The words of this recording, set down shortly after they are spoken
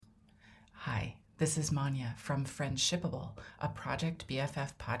This is Manya from Friendshipable, a Project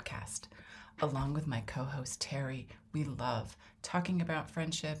BFF podcast. Along with my co-host Terry, we love talking about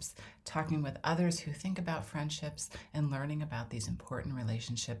friendships, talking with others who think about friendships, and learning about these important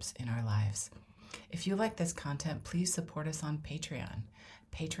relationships in our lives. If you like this content, please support us on Patreon,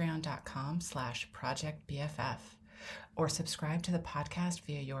 patreon.com/projectbff, or subscribe to the podcast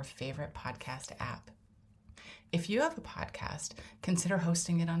via your favorite podcast app. If you have a podcast, consider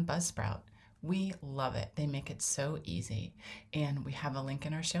hosting it on Buzzsprout. We love it. They make it so easy, and we have a link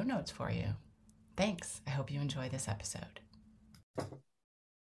in our show notes for you. Thanks. I hope you enjoy this episode.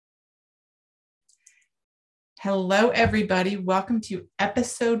 Hello, everybody. Welcome to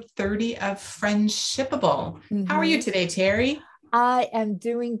episode 30 of Friendshipable. How are you today, Terry? I am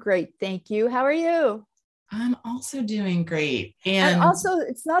doing great. Thank you. How are you? I'm also doing great. And also,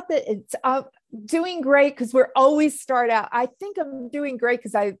 it's not that it's doing great because we're always start out. I think I'm doing great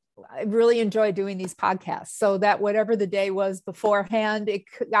because I really enjoy doing these podcasts. So that whatever the day was beforehand,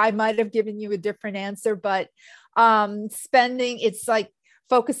 I might have given you a different answer, but it's like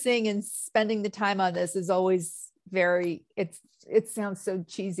focusing and spending the time on this is always it sounds so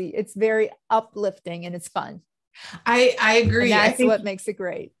cheesy. It's very uplifting and it's fun. I agree. And that's what makes it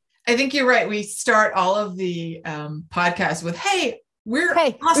great. I think you're right. We start all of the podcasts with, hey, we're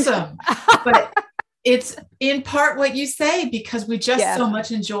awesome. But it's in part what you say, because we just so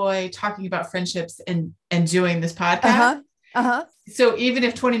much enjoy talking about friendships and doing this podcast. So even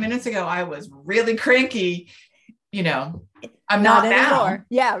if 20 minutes ago I was really cranky, I'm not anymore. Now.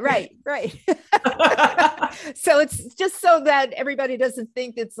 Yeah, right. So it's just so that everybody doesn't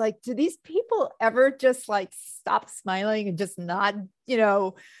think it's like, do these people ever just like stop smiling and just not,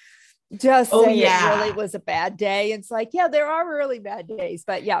 just say it really was a bad day? It's like, yeah, there are really bad days,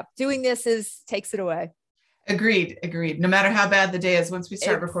 but yeah, doing this takes it away. Agreed. No matter how bad the day is, once we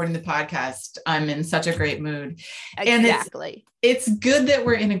start recording the podcast, I'm in such a great mood. Exactly. And it's good that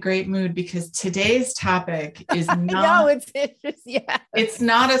we're in a great mood, because today's topic is not, it's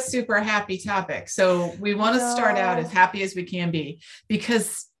not a super happy topic. So we want to start out as happy as we can be,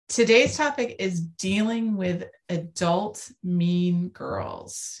 because today's topic is dealing with adult mean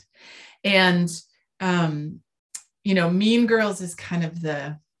girls. And, mean girls is kind of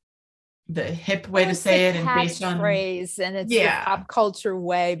the hip way to say it, and based on phrase, and it's the pop culture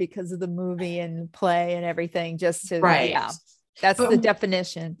way because of the movie and play and everything, that's the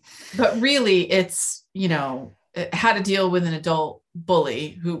definition. But really it's, how to deal with an adult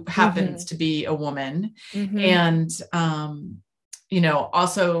bully who happens to be a woman. And,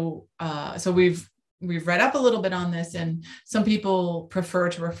 also, so we've read up a little bit on this, and some people prefer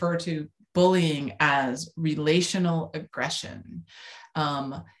to refer to bullying as relational aggression.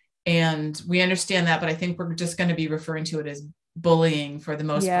 And we understand that, but I think we're just going to be referring to it as bullying for the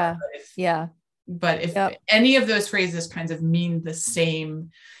most part. But if any of those phrases kinds of mean the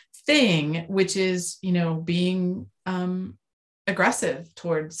same thing, which is, being aggressive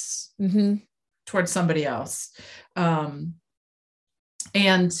towards somebody else.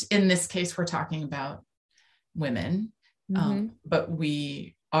 And in this case, we're talking about women, but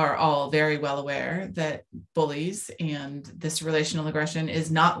we are all very well aware that bullies and this relational aggression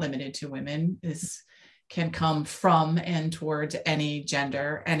is not limited to women. This can come from and towards any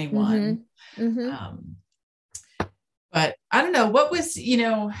gender, anyone. But I don't know, what was,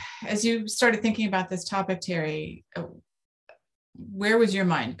 as you started thinking about this topic, Terry, where was your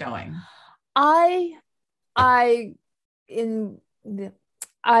mind going? I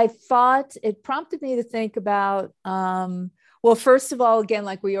thought it prompted me to think about, well, first of all, again,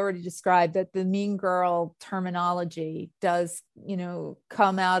 like we already described, that the mean girl terminology does,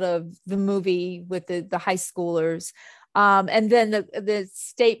 come out of the movie with the high schoolers. And then the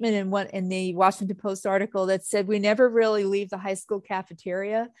statement in the Washington Post article that said, we never really leave the high school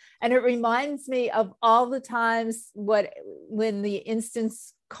cafeteria. And it reminds me of all the times when the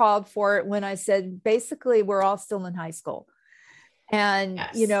instance called for it, when I said, basically, we're all still in high school. And,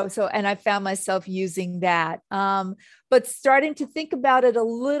 and I found myself using that, but starting to think about it a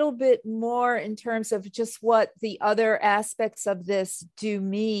little bit more in terms of just what the other aspects of this do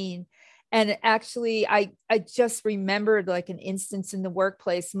mean. And actually, I just remembered like an instance in the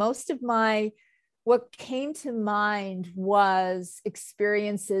workplace. What came to mind was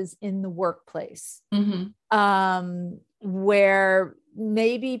experiences in the workplace, where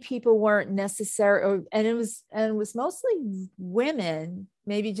maybe people weren't necessary, and it was mostly women,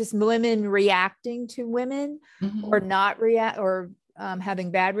 maybe just women reacting to women, or not react, or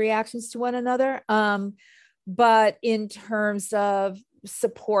having bad reactions to one another. But in terms of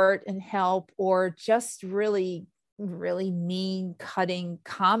support and help, or just really, really mean, cutting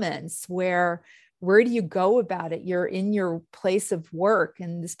comments where where do you go about it? You're in your place of work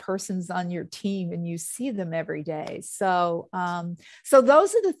and this person's on your team and you see them every day. So, so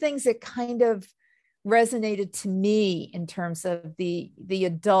those are the things that kind of resonated to me in terms of the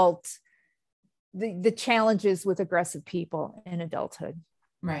adult, the challenges with aggressive people in adulthood.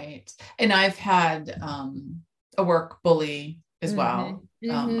 Right. And I've had a work bully as well,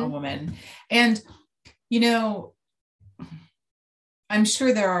 Mm-hmm. a woman. And, you know, I'm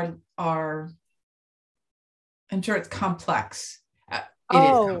sure there I'm sure it's complex. It is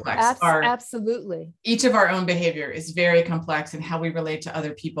complex. Absolutely. Each of our own behavior is very complex and how we relate to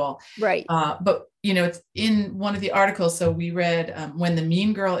other people. Right. But, you know, it's in one of the articles. So we read When the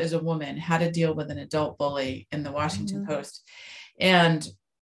Mean Girl is a Woman, How to Deal with an Adult Bully in the Washington Post. And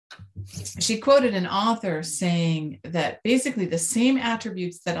she quoted an author saying that basically the same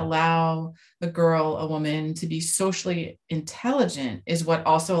attributes that allow a girl, a woman, to be socially intelligent is what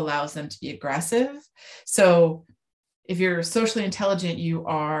also allows them to be aggressive. So if you're socially intelligent, you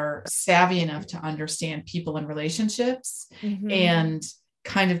are savvy enough to understand people and relationships and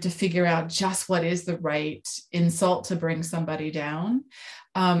kind of to figure out just what is the right insult to bring somebody down.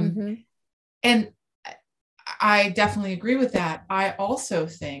 And I definitely agree with that. I also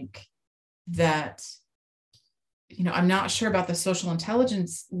think that, you know, I'm not sure about the social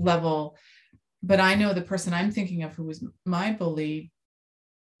intelligence level, but I know the person I'm thinking of who was my bully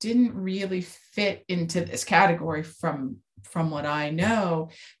didn't really fit into this category from what I know,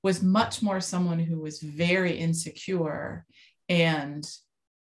 was much more someone who was very insecure and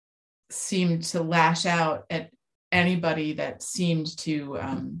seemed to lash out at anybody that seemed to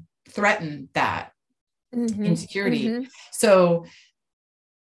threaten that insecurity. So,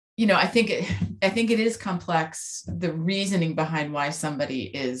 you know, I think it is complex, the reasoning behind why somebody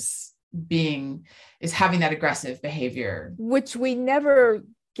is having that aggressive behavior, which we never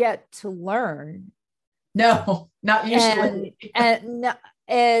get to learn. No, not usually. And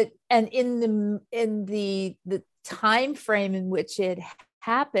in the time frame in which it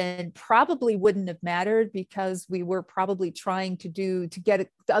happened probably wouldn't have mattered, because we were probably trying to get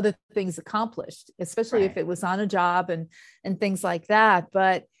other things accomplished, especially if it was on a job and things like that.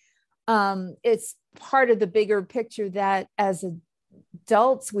 But it's part of the bigger picture that as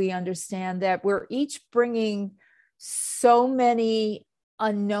adults, we understand that we're each bringing so many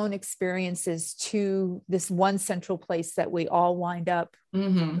unknown experiences to this one central place that we all wind up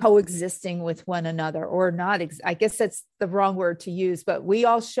coexisting with one another, or not. I guess that's the wrong word to use, but we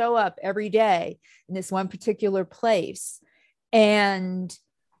all show up every day in this one particular place. And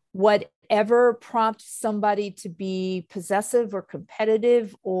whatever prompts somebody to be possessive or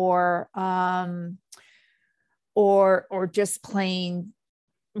competitive or just plain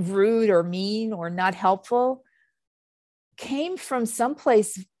rude or mean or not helpful came from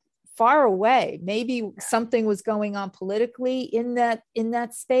someplace far away. Maybe something was going on politically in that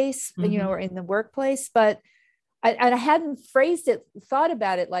space, you know, or in the workplace. But I hadn't thought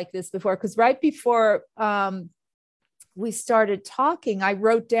about it like this before, because right before we started talking, I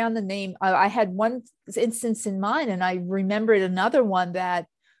wrote down the name. I had one instance in mind, and I remembered another one that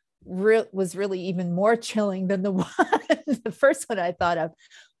was really even more chilling than the first one I thought of.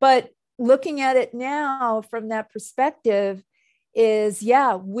 But looking at it now from that perspective is,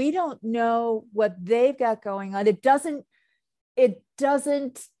 we don't know what they've got going on. It doesn't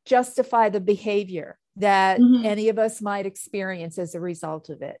justify the behavior that any of us might experience as a result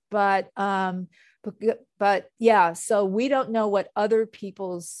of it. But so we don't know what other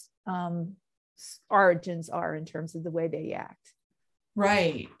people's origins are in terms of the way they act.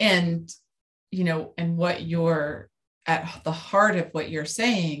 Right. And, you know, and what you're at the heart of what you're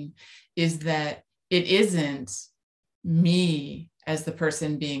saying is that it isn't me as the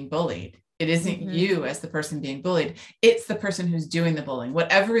person being bullied. It isn't you as the person being bullied. It's the person who's doing the bullying.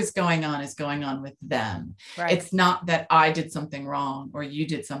 Whatever is going on with them. Right. It's not that I did something wrong or you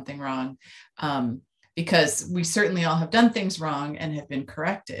did something wrong, because we certainly all have done things wrong and have been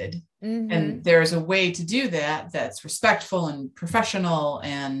corrected. And there's a way to do that that's respectful and professional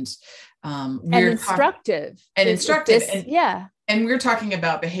and instructive. And we're talking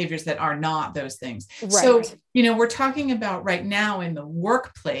about behaviors that are not those things. Right. So, you know, we're talking about right now in the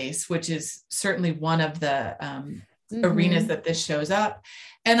workplace, which is certainly one of the arenas that this shows up.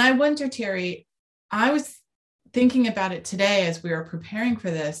 And I wonder, Terry, I was thinking about it today as we were preparing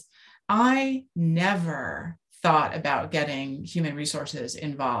for this. I never thought about getting human resources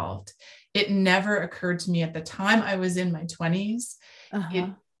involved. It never occurred to me at the time. I was in my 20s. It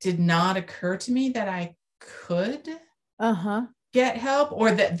did not occur to me that I could get help,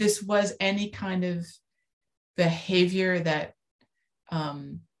 or that this was any kind of behavior that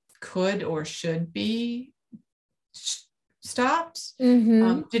could or should be stopped.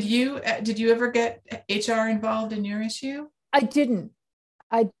 Mm-hmm. Did you ever get HR involved in your issue? I didn't.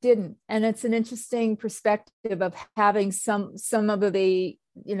 And it's an interesting perspective of having some of the,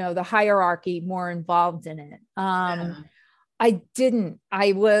 the hierarchy more involved in it. Yeah. I didn't.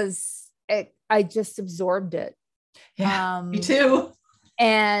 I just absorbed it. Yeah, me too.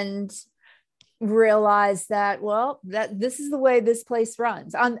 And realized that, well, that this is the way this place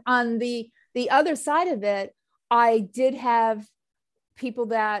runs. On the other side of it, I did have people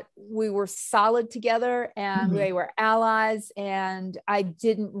that we were solid together and they were allies, and I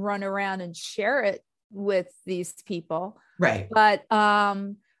didn't run around and share it with these people. Right. But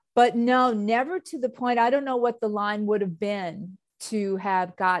no, never to the point. I don't know what the line would have been to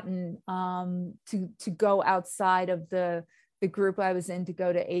have gotten to go outside of the group I was in to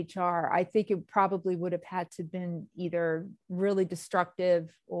go to HR. I think it probably would have had to been either really destructive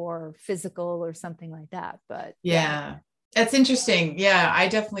or physical or something like that. But yeah. That's interesting. Yeah, I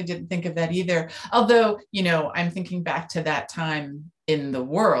definitely didn't think of that either. Although, I'm thinking back to that time in the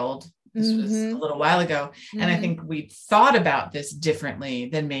world. This was a little while ago. And I think we thought about this differently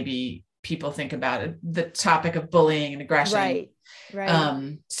than maybe people think about it, the topic of bullying and aggression.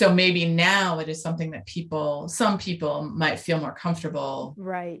 Right. So maybe now it is something that some people might feel more comfortable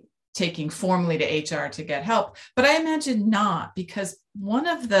taking formally to HR to get help. But I imagine not, because one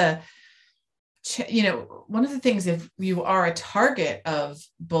of the things, if you are a target of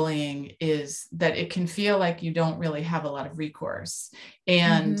bullying, is that it can feel like you don't really have a lot of recourse.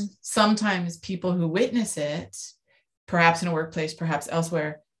 And sometimes people who witness it, perhaps in a workplace, perhaps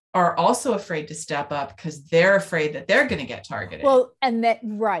elsewhere, are also afraid to step up because they're afraid that they're going to get targeted. Well, and that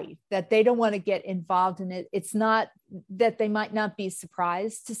they don't want to get involved in it. It's not that they might not be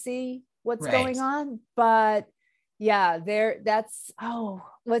surprised to see what's going on, but yeah, I'm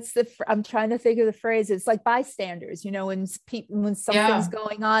trying to think of the phrase. It's like bystanders, when something's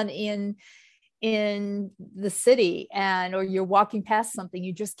going on in the city or you're walking past something,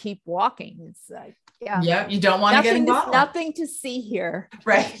 you just keep walking. It's like, you don't want to get involved. Nothing to see here.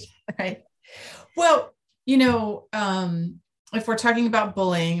 Right. Well, if we're talking about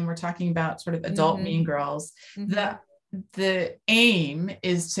bullying and we're talking about sort of adult mean girls, the aim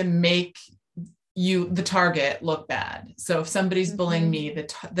is to make the target look bad. So if somebody's bullying me,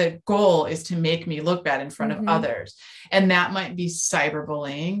 the goal is to make me look bad in front of others. And that might be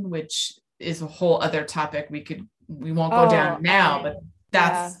cyberbullying, which is a whole other topic we won't go down now, but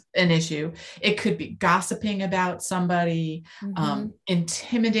that's an issue. It could be gossiping about somebody,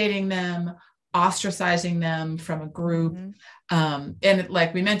 intimidating them, ostracizing them from a group. And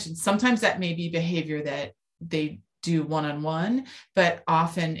like we mentioned, sometimes that may be behavior that they do one-on-one, but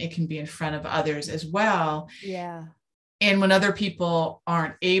often it can be in front of others as well. Yeah. And when other people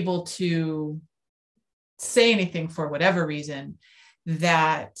aren't able to say anything for whatever reason,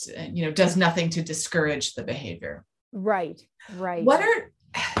 that, does nothing to discourage the behavior. Right.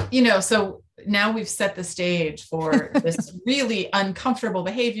 So now we've set the stage for this really uncomfortable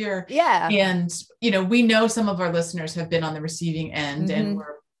behavior. Yeah. And, we know some of our listeners have been on the receiving end, and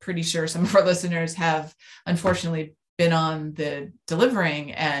we're pretty sure some of our listeners have unfortunately been on the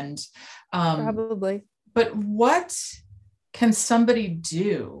delivering end. Probably. But what can somebody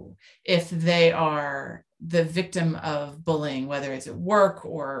do if they are the victim of bullying, whether it's at work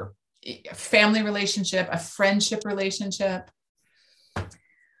or a family relationship, a friendship relationship?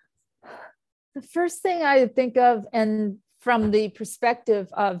 The first thing I think of, and from the perspective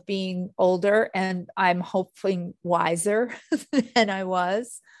of being older, and I'm hoping wiser than I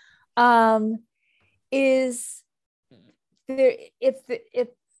was, is there, if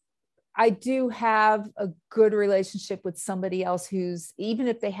I do have a good relationship with somebody else who's, even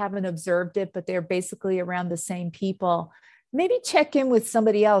if they haven't observed it, but they're basically around the same people, maybe check in with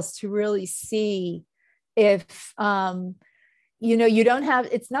somebody else to really see if, you don't have,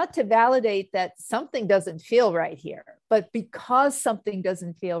 it's not to validate that something doesn't feel right here, but because something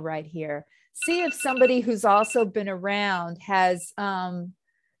doesn't feel right here, see if somebody who's also been around has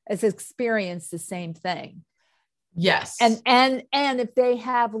experienced the same thing. Yes. And if they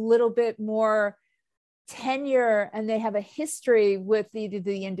have a little bit more tenure and they have a history with either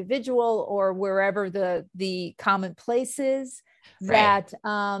the individual or wherever the common place is, that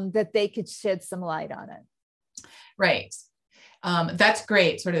they could shed some light on it. Right. That's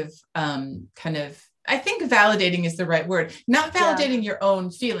great. Sort of, kind of, I think validating is the right word. Not validating your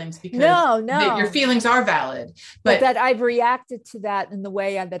own feelings, because no, your feelings are valid, but that I've reacted to that in the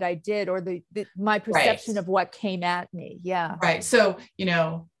way that I did, or my perception of what came at me. Yeah. Right. So,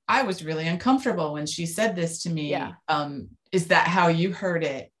 I was really uncomfortable when she said this to me. Yeah. Is that how you heard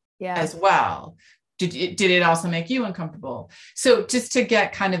it? as well. Did it also make you uncomfortable? So just to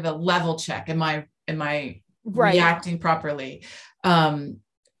get kind of a level check, am I reacting properly?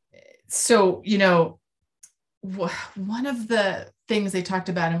 So, one of the things they talked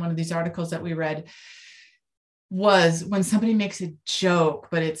about in one of these articles that we read was when somebody makes a joke,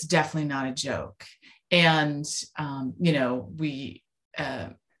 but it's definitely not a joke. And, we,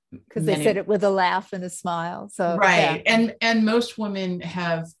 because they said it with a laugh and a smile. So, right. Yeah. And most women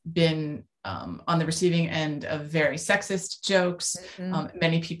have been on the receiving end of very sexist jokes. Mm-hmm.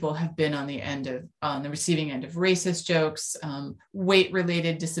 Many people have been on the receiving end of racist jokes, weight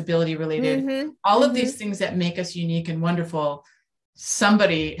related, disability related, mm-hmm. all of these things that make us unique and wonderful.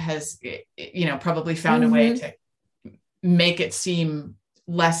 Somebody has, probably found mm-hmm. a way to make it seem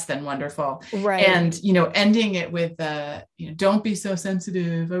less than wonderful. Right. And, ending it with, don't be so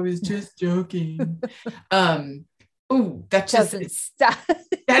sensitive. I was just joking. That just doesn't stop.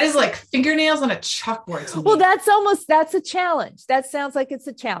 That is like fingernails on a chalkboard to me. Well, that's a challenge. That sounds like it's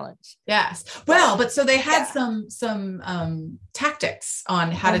a challenge. Yes. Well, but so they had some tactics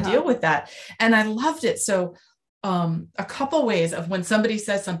on how to deal with that. And I loved it. So a couple ways of when somebody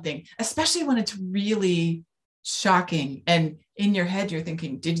says something, especially when it's really shocking and in your head, you're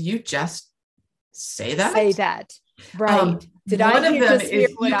thinking, did you just say that? Say that. Right. Did one of them is you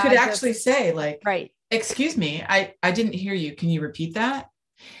could actually say like, right. Excuse me, I didn't hear you. Can you repeat that?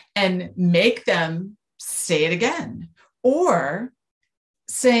 And make them say it again. Or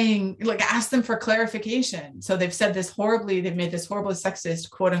saying, like, ask them for clarification. So they've made this horribly sexist,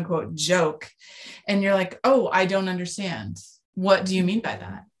 quote unquote, joke. And you're like, oh, I don't understand. What do you mean by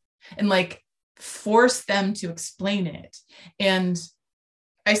that? And like, force them to explain it. And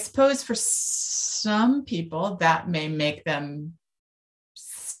I suppose for some people that may make them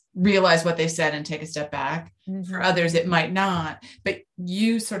realize what they said and take a step back. Mm-hmm. For others, it might not, but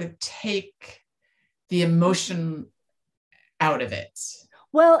you sort of take the emotion out of it.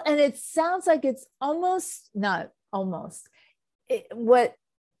 Well, and it sounds like it's what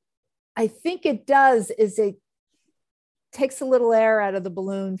I think it does is it takes a little air out of the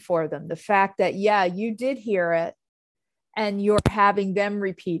balloon for them. The fact that, you did hear it and you're having them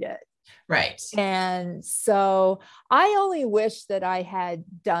repeat it. Right. And so I only wish that I had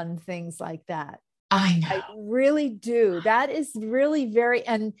done things like that. I know. I really do. That is really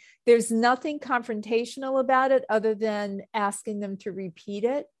and there's nothing confrontational about it other than asking them to repeat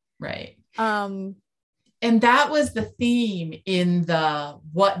it. Right. And that was the theme in the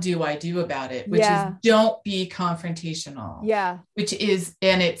What Do I Do About It, which is don't be confrontational. Yeah. Which is,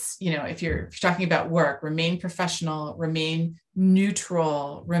 and it's, if you're talking about work, remain professional, remain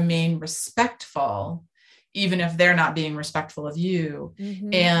neutral, remain respectful, even if they're not being respectful of you.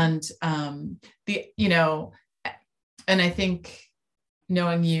 Mm-hmm. And and I think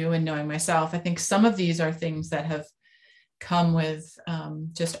knowing you and knowing myself, I think some of these are things that have come with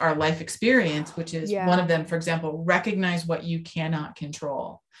just our life experience, which is one of them, for example, recognize what you cannot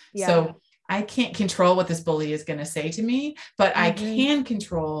control. Yeah. So I can't control what this bully is going to say to me, but I can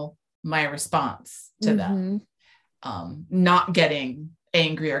control my response to them. Not getting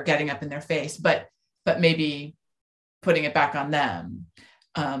angry or getting up in their face, but maybe putting it back on them.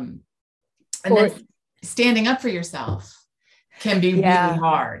 And then standing up for yourself can be really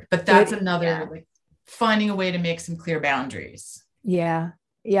hard, but that's another like finding a way to make some clear boundaries. Yeah.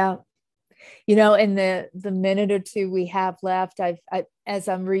 Yeah. In the minute or two we have left, I as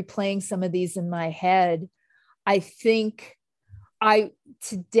I'm replaying some of these in my head, I think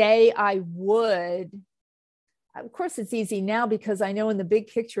today I would, of course it's easy now because I know in the big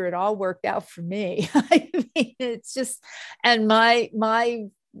picture, it all worked out for me. I mean, it's just, and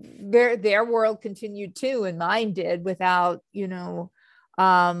their world continued too. And mine did without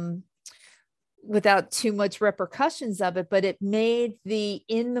too much repercussions of it, but it made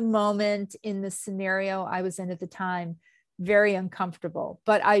in the moment, in the scenario I was in at the time, very uncomfortable.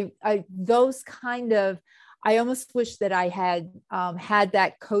 But I almost wish that I had had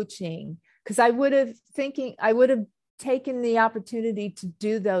that coaching, because I would have taken the opportunity to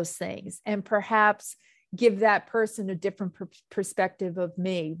do those things and perhaps give that person a different perspective of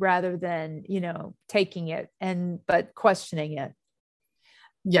me rather than, taking it but questioning it.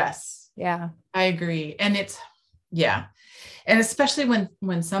 Yes. Yeah, I agree. And and especially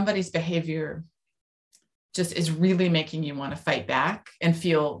when somebody's behavior just is really making you want to fight back and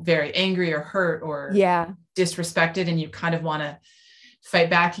feel very angry or hurt or disrespected, and you kind of want to fight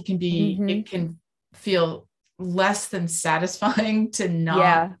back, it can feel less than satisfying to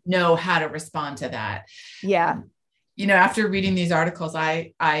not know how to respond to that. Yeah. After reading these articles,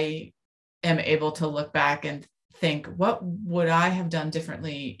 I am able to look back and think, what would I have done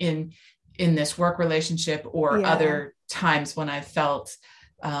differently in this work relationship or other times when I felt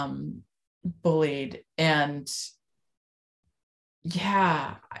bullied. And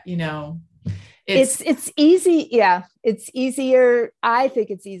it's easy. Yeah. It's easier. I think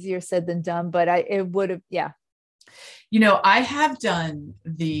it's easier said than done, but it would have, I have done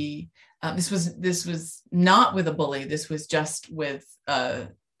this was not with a bully. This was just with a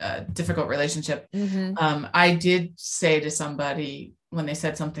difficult relationship. Mm-hmm. I did say to somebody when they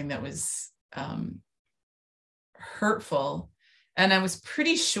said something that was hurtful, and I was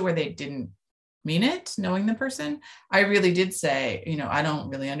pretty sure they didn't mean it, knowing the person. I really did say, I don't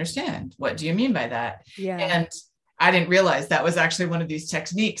really understand. What do you mean by that? Yeah. And I didn't realize that was actually one of these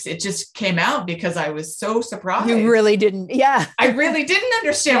techniques. It just came out because I was so surprised. You really didn't. Yeah. I really didn't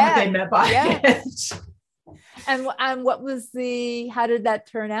understand what they meant by it. And how did that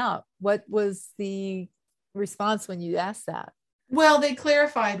turn out? What was the response when you asked that? Well, they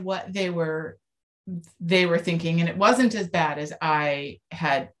clarified what they were thinking, and it wasn't as bad as I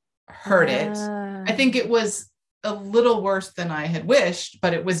had heard it. I think it was a little worse than I had wished,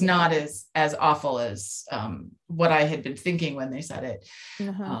 but it was not as awful as what I had been thinking when they said it.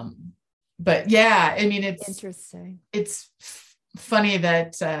 But yeah, I mean, it's interesting. It's funny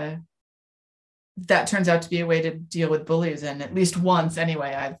that that turns out to be a way to deal with bullies. And at least once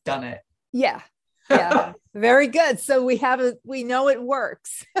anyway, I've done it. Yeah. Yeah. Very good. So we know it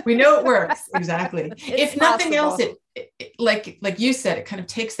works. We know it works. Exactly. If nothing else, it like you said, it kind of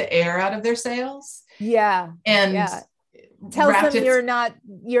takes the air out of their sails. Yeah. And tells them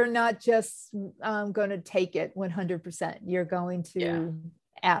you're not just going to take it 100%. You're going to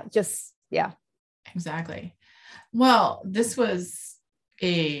Exactly. Well, this was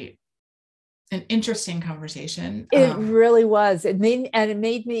an interesting conversation. It really was. It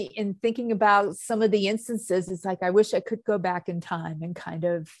made me, in thinking about some of the instances, it's like, I wish I could go back in time and kind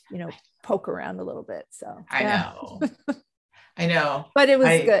of, poke around a little bit. So I know, but it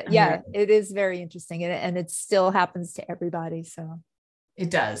was good. Yeah. It is very interesting. And it still happens to everybody. So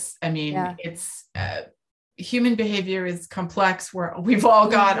it does. I mean, it's human behavior is complex. We've all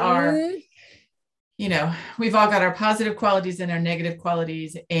got we've all got our positive qualities and our negative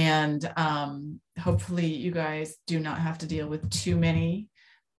qualities. And hopefully you guys do not have to deal with too many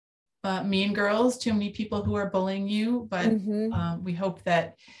mean girls, too many people who are bullying you. But we hope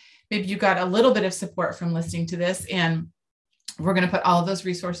that maybe you got a little bit of support from listening to this. And we're going to put all of those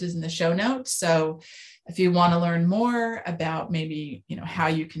resources in the show notes. So if you want to learn more about maybe, how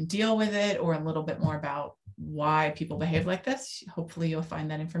you can deal with it, or a little bit more about why people behave like this, hopefully you'll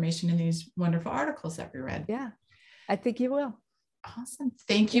find that information in these wonderful articles that we read. Yeah, I think you will. Awesome.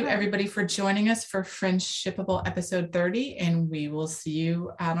 Thank you everybody for joining us for Friendshippable episode 30, and we will see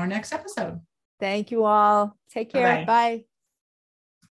you on our next episode. Thank you all. Take care. Bye-bye. Bye.